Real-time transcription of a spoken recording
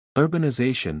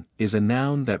Urbanization is a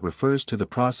noun that refers to the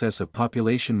process of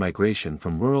population migration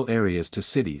from rural areas to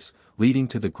cities, leading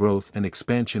to the growth and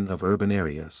expansion of urban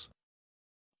areas.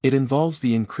 It involves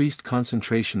the increased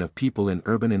concentration of people in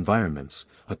urban environments,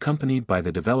 accompanied by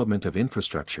the development of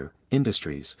infrastructure,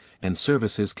 industries, and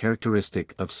services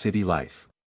characteristic of city life.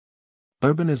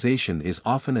 Urbanization is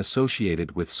often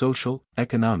associated with social,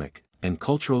 economic, and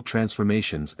cultural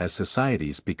transformations as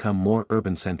societies become more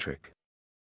urban-centric.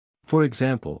 For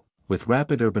example, with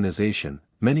rapid urbanization,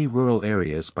 many rural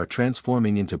areas are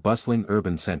transforming into bustling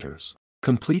urban centers,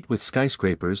 complete with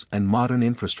skyscrapers and modern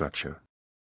infrastructure.